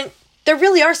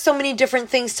really are so many different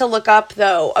things to look up,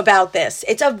 though, about this.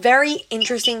 It's a very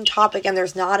interesting topic, and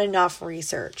there's not enough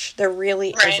research. There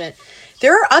really isn't.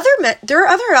 There are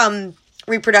other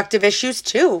reproductive issues,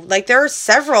 too. Like, there are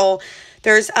several.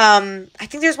 There's, I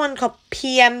think there's one called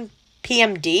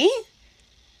PMD?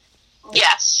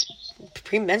 Yes.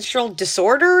 Premenstrual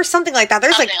disorder or something like that.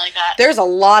 There's something like that. There's a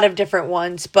lot of different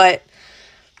ones, but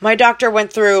my doctor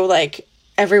went through, like,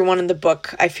 every one in the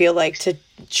book, I feel like, to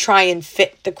try and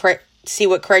fit see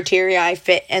what criteria I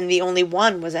fit, and the only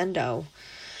one was endo.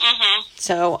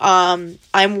 So,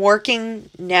 I'm working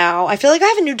now. I feel like I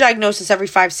have a new diagnosis every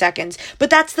 5 seconds, but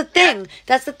that's the thing. Yeah.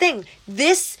 That's the thing.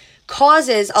 This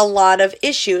causes a lot of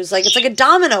issues. Like, it's like a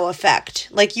domino effect,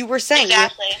 like you were saying.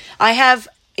 Exactly. I have,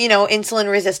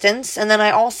 insulin resistance, and then I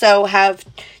also have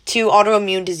 2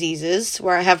 autoimmune diseases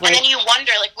where I have, like... And then you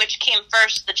wonder, like, which came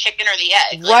first, the chicken or the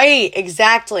egg? Like, right,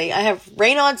 exactly. I have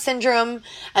Raynaud's syndrome,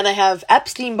 and I have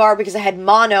Epstein-Barr because I had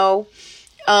mono.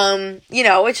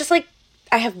 It's just, like,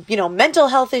 I have, mental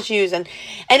health issues, and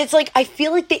it's, like, I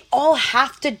feel like they all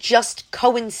have to just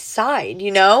coincide,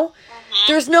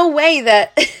 There's no way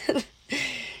that...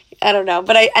 I don't know,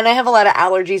 but I have a lot of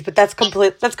allergies, but that's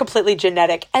completely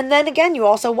genetic. And then again, you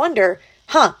also wonder,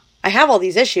 I have all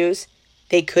these issues.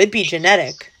 They could be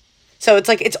genetic. So it's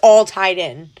like, it's all tied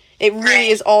in. It really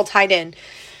is all tied in.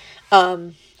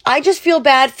 I just feel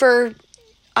bad for,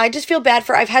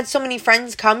 I've had so many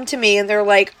friends come to me and they're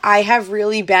like, I have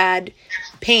really bad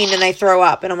pain and I throw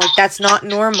up. And I'm like, that's not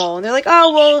normal. And they're like,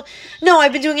 oh, well, no,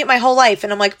 I've been doing it my whole life.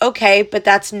 And I'm like, okay, but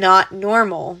that's not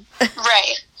normal.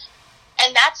 Right.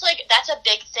 And that's a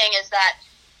big thing, is that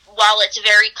while it's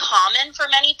very common for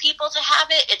many people to have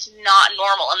it, it's not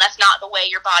normal, and that's not the way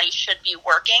your body should be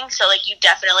working. So, like, you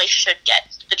definitely should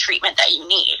get the treatment that you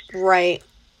need. Right.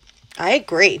 I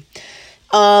agree.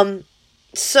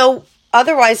 So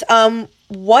otherwise,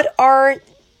 what are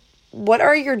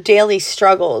your daily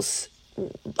struggles,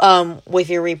 with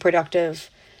your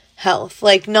reproductive health?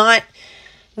 Like, not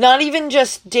even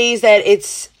just days that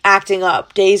it's acting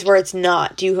up, days where it's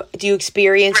not. Do you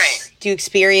experience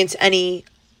any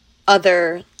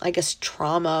other, I guess,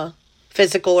 trauma,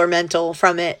 physical or mental,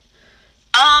 from it?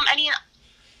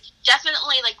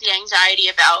 Definitely, like, the anxiety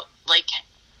about, like,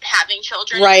 having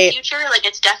children in the future. Like,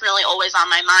 it's definitely always on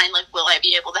my mind. Like, will I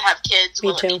be able to have kids?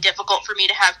 Will it be difficult for me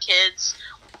to have kids?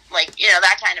 Like,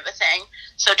 that kind of a thing.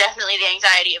 So definitely the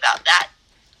anxiety about that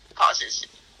causes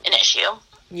an issue.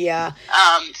 Yeah.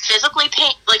 Physical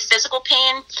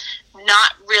pain,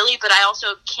 not really, but I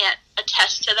also can't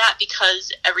attest to that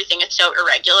because everything is so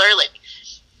irregular,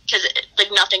 because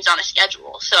nothing's on a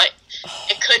schedule. So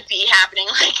it could be happening,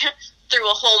 through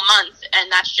a whole month,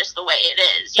 and that's just the way it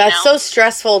is. That's so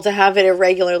stressful to have it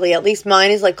irregularly. At least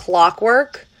mine is like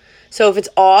clockwork. So if it's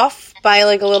off by a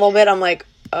little bit, I'm like,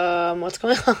 what's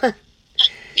going on?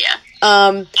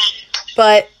 Yeah.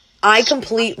 But I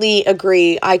completely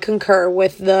agree. I concur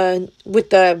with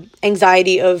the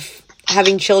anxiety of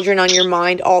having children on your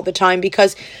mind all the time,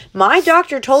 because my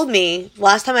doctor told me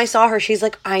last time I saw her, she's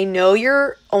like, I know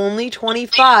you're only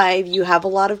 25, you have a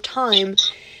lot of time,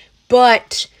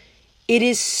 but it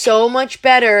is so much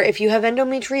better if you have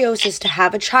endometriosis to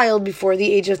have a child before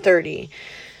the age of 30.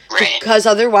 Right. Because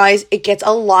otherwise it gets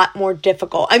a lot more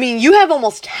difficult. I mean, you have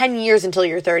almost 10 years until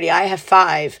you're 30. I have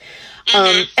 5.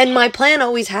 And my plan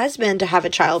always has been to have a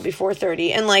child before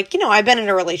 30. And I've been in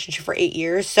a relationship for 8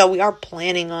 years. So we are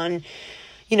planning on,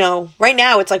 right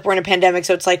now it's like we're in a pandemic.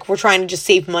 So it's like we're trying to just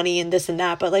save money and this and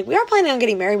that. But we are planning on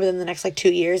getting married within the next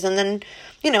 2 years. And then,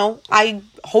 I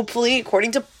hopefully,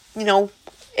 according to,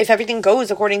 if everything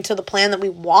goes according to the plan that we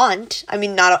want, I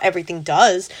mean, not everything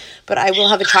does, but I will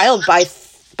have a child by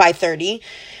 30.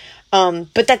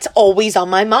 But that's always on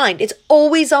my mind. It's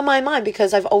always on my mind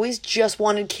because I've always just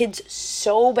wanted kids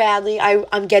so badly.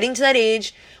 I'm getting to that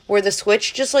age where the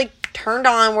switch just turned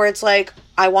on, where it's like,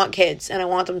 I want kids and I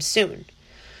want them soon.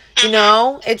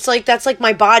 It's that's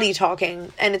my body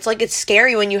talking. And it's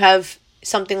scary when you have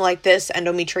something like this,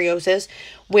 endometriosis,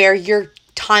 where your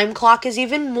time clock is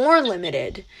even more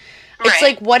limited. Right.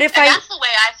 It's what if that's the way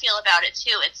I feel about it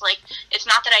too. It's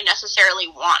not that I necessarily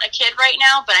want a kid right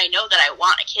now, but I know that I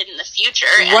want a kid in the future.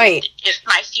 Right. And if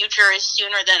my future is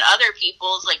sooner than other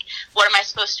people's, what am I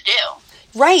supposed to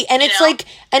do? Right. And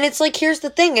here's the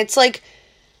thing. It's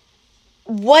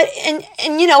what,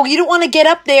 and you don't want to get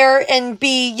up there and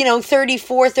be,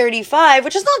 34, 35,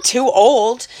 which is not too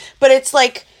old, but it's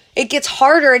it gets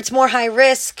harder. It's more high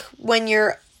risk when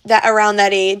you're around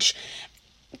that age.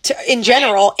 in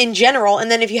general,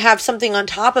 and then if you have something on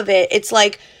top of it, it's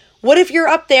like, what if you're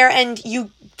up there and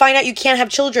you find out you can't have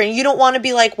children? You don't want to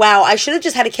be like, wow, I should have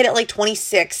just had a kid at like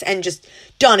 26 and just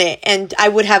done it, and I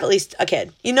would have at least a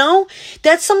kid, you know?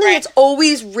 That's something that's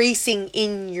always racing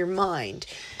in your mind.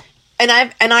 And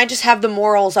I just have the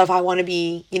morals of, I want to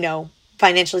be, you know,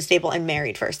 financially stable and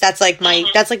married first. That's like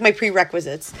my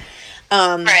prerequisites.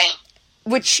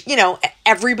 Which, you know,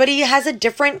 everybody has a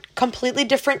completely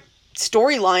different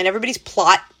storyline. Everybody's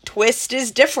plot twist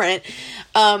is different.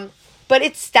 But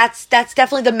that's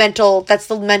definitely the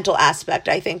mental aspect,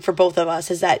 I think, for both of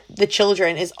us, is that the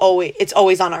children it's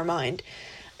always on our mind.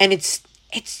 And it's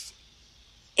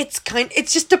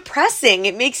just depressing.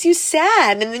 It makes you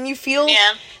sad, and then you feel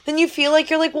like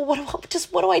you're like, well, what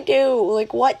do I do?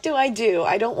 Like, what do I do?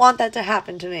 I don't want that to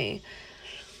happen to me.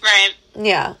 Right.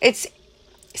 Yeah.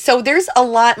 So there's a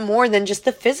lot more than just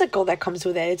the physical that comes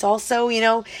with it. It's also, you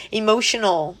know,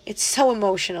 emotional. It's so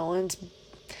emotional, and it's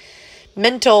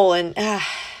mental, and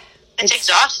it's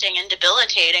exhausting and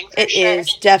debilitating. It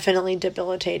is definitely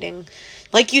debilitating.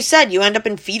 Like you said, you end up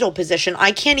in fetal position.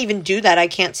 I can't even do that. I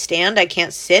can't stand. I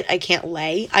can't sit. I can't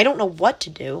lay. I don't know what to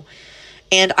do.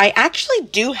 And I actually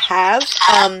do have,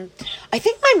 I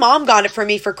think my mom got it for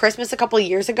me for Christmas a couple of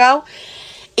years ago.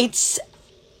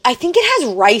 I think it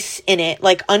has rice in it,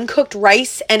 like uncooked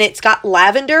rice, and it's got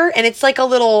lavender, and it's like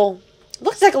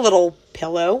looks like a little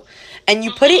pillow. And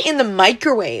you put it in the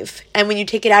microwave, and when you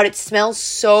take it out, it smells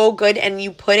so good, and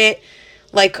you put it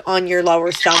like on your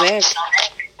lower stomach,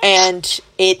 and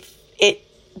it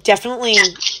definitely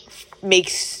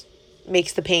makes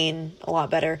the pain a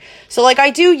lot better. So like I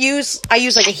use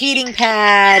like a heating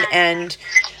pad, and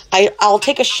I'll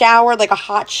take a shower, like a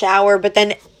hot shower, but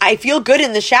then I feel good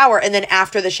in the shower, and then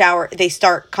after the shower they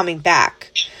start coming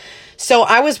back. So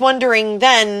I was wondering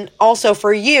then, also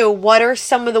for you, what are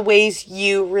some of the ways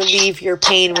you relieve your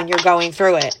pain when you're going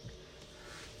through it?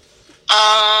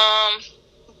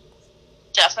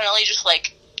 Definitely just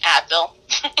like Advil.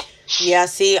 Yeah,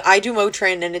 see, I do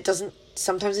Motrin, and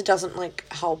sometimes it doesn't like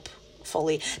help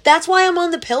fully. That's why I'm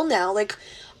on the pill now. Like,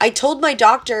 I told my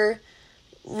doctor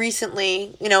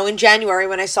recently, you know, in January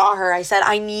when I saw her, I said,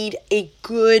 I need a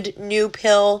good new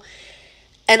pill.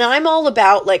 And I'm all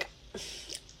about, like,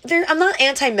 I'm not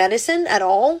anti-medicine at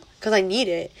all, because I need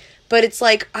it. But it's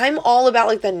like, I'm all about,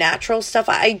 like, the natural stuff.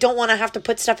 I don't want to have to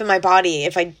put stuff in my body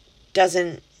if I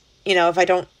don't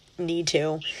need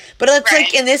to. But it's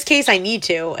like, in this case, I need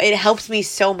to. It helps me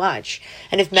so much.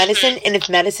 And if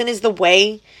medicine is the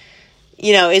way,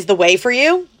 you know, is the way for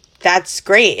you, that's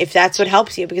great. If that's what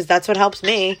helps you, because that's what helps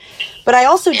me. But I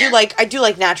also do like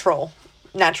natural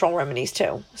remedies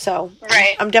too. So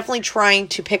I'm definitely trying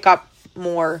to pick up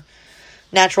more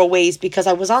natural ways, because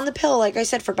I was on the pill, like I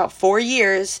said, for about 4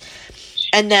 years.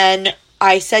 And then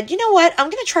I said, you know what? I'm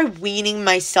going to try weaning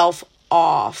myself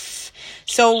off.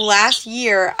 So last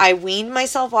year I weaned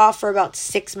myself off for about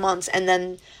 6 months, and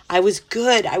then I was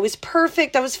good. I was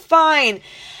perfect. I was fine.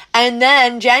 And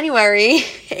then January,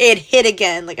 it hit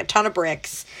again, like a ton of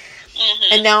bricks.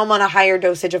 Mm-hmm. And now I'm on a higher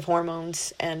dosage of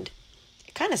hormones, and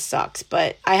it kind of sucks,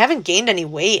 but I haven't gained any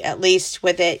weight, at least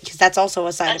with it, because that's also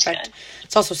a side effect. Good.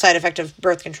 It's also a side effect of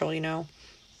birth control, you know.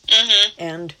 Mm-hmm.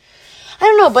 And I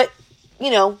don't know, but, you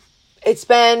know, it's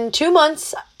been 2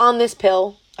 months on this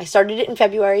pill. I started it in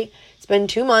February. It's been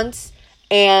 2 months,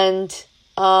 and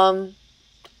I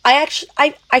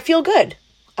feel good.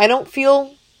 I don't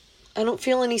feel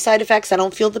any side effects. I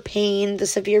don't feel the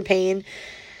severe pain.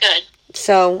 Good.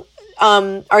 So,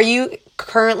 are you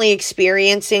currently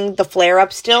experiencing the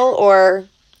flare-up still, or?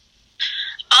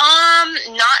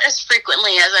 Not as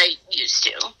frequently as I used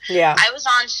to. Yeah. I was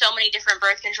on so many different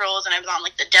birth controls, and I was on,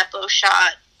 like, the Depo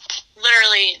shot.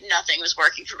 Literally nothing was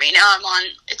working for me. Now I'm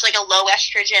on, it's like a low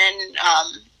estrogen,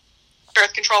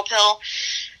 birth control pill,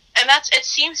 and it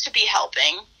seems to be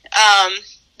helping.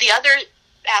 The other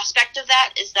aspect of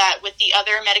that is that with the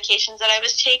other medications that I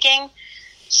was taking,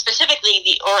 specifically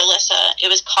the Orilissa, it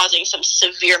was causing some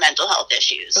severe mental health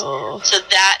issues. Oh. So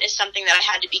that is something that I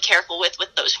had to be careful with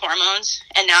those hormones.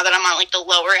 And now that I'm on like the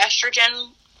lower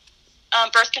estrogen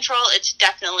birth control, it's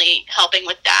definitely helping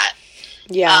with that.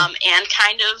 Yeah. And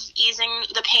kind of easing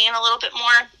the pain a little bit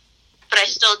more. But I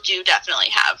still do definitely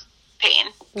have pain.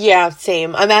 Yeah,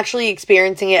 same. I'm actually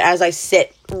experiencing it as I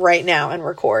sit right now and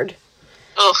record.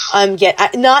 Ugh.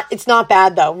 It's not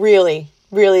bad though, really,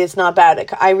 it's not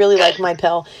bad. I really like my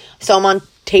pill. So I'm on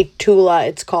Tatula,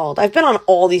 it's called. I've been on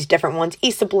all these different ones.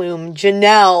 Issa Bloom,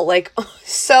 Janelle, like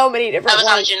so many different ones.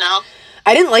 I was on Janelle.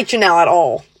 I didn't like Janelle at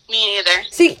all. Me neither.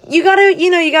 See, you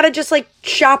gotta just like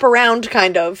shop around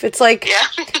kind of. It's like,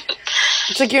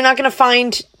 it's like you're not gonna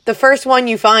find the first one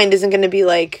you find isn't going to be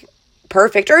like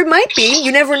perfect, or it might be,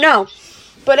 you never know.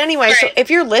 But anyway, right. So if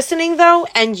you're listening though,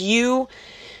 and you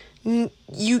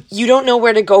don't know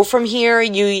where to go from here,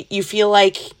 you feel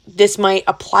like this might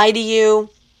apply to you,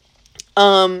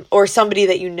 or somebody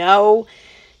that you know,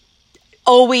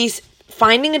 always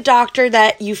finding a doctor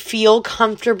that you feel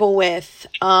comfortable with,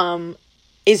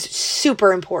 is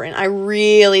super important. I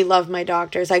really love my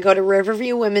doctors. I go to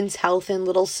Riverview Women's Health in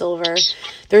Little Silver.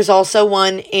 There's also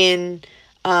one in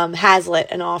Hazlitt,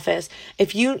 an office.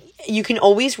 If you can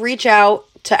always reach out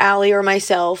to Allie or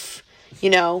myself.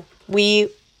 You know,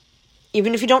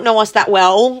 even if you don't know us that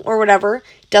well or whatever,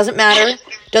 doesn't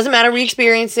matter. We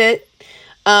experience it.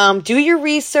 Do your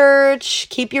research.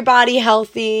 Keep your body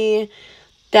healthy.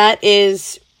 That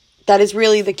is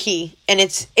really the key. And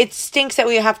it stinks that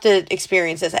we have to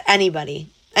experience this. Anybody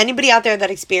out there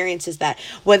that experiences that,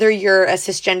 whether you're a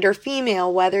cisgender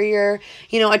female, whether you're,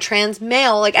 a trans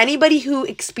male, like anybody who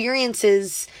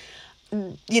experiences,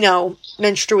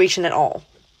 menstruation at all.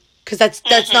 Because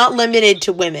that's not limited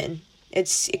to women.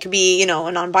 It could be, a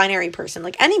non-binary person,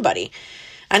 like anybody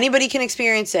can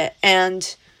experience it.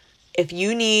 And if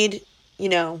you need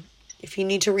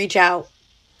to reach out,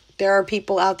 there are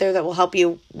people out there that will help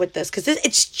you with this, because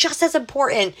it's just as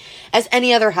important as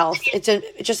any other health. It's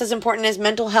just as important as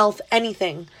mental health,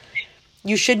 anything.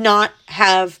 You should not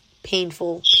have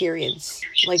painful periods,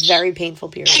 like very painful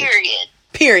periods.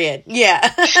 Period. Yeah.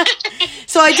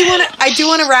 So I do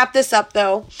want to wrap this up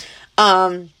though.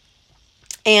 And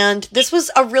this was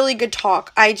a really good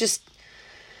talk. This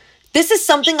is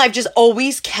something I've just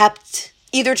always kept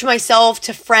either to myself,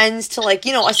 to friends, to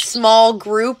a small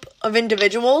group of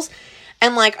individuals.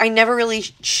 And I never really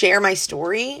share my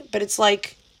story, but it's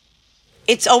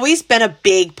always been a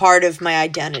big part of my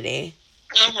identity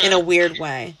in a weird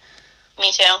way.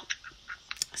 Me too.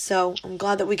 So I'm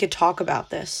glad that we could talk about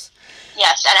this.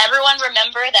 Yes. And everyone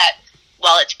remember that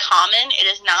while it's common, it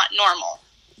is not normal.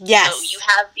 Yes. So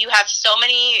you have so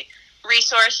many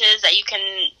resources that you can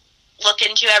look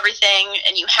into everything,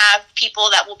 and you have people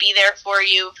that will be there for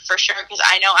you for sure, because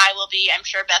I know I will be. I'm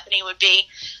sure Bethany would be.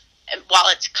 And while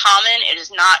it's common, it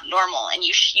is not normal, and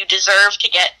you deserve to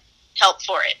get help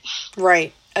for it.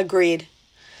 Right. Agreed.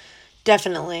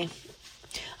 Definitely.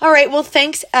 All right. Well,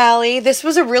 thanks, Allie. This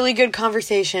was a really good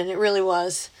conversation. It really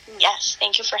was. Yes.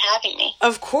 Thank you for having me.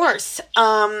 Of course.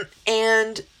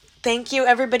 And thank you,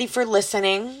 everybody, for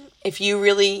listening. If you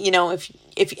really, and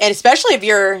especially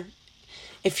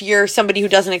if you're somebody who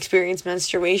doesn't experience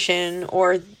menstruation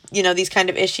or, these kind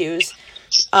of issues,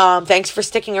 thanks for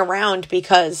sticking around,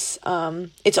 because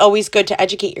it's always good to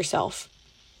educate yourself.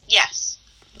 Yes.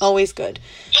 Always good.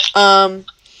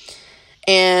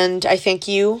 And I thank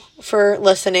you for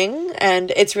listening,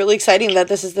 and it's really exciting that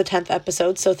this is the 10th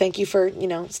episode, so thank you for,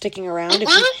 sticking around.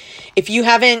 If you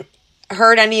haven't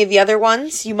heard any of the other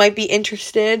ones, you might be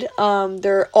interested.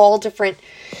 They're all different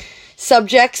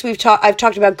subjects. I've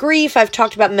talked about grief. I've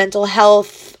talked about mental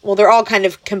health. Well, they're all kind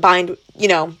of combined,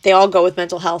 they all go with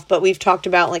mental health, but we've talked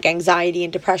about anxiety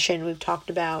and depression. We've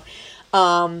talked about,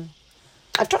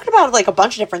 I've talked about a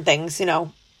bunch of different things,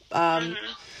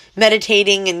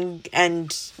 meditating and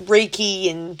Reiki.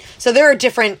 And so there are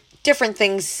different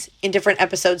things in different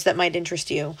episodes that might interest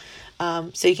you.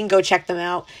 So you can go check them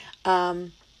out.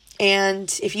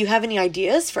 And if you have any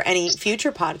ideas for any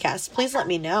future podcasts, please let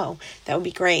me know. That would be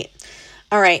great.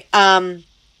 All right.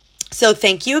 So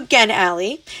thank you again,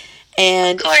 Allie.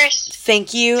 And of course.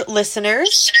 Thank you,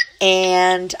 listeners.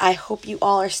 And I hope you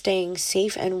all are staying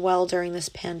safe and well during this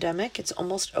pandemic. It's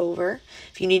almost over.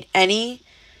 If you need any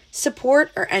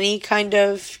support or any kind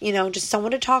of, just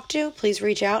someone to talk to, please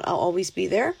reach out. I'll always be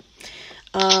there.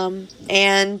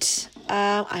 And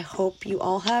I hope you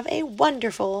all have a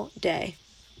wonderful day.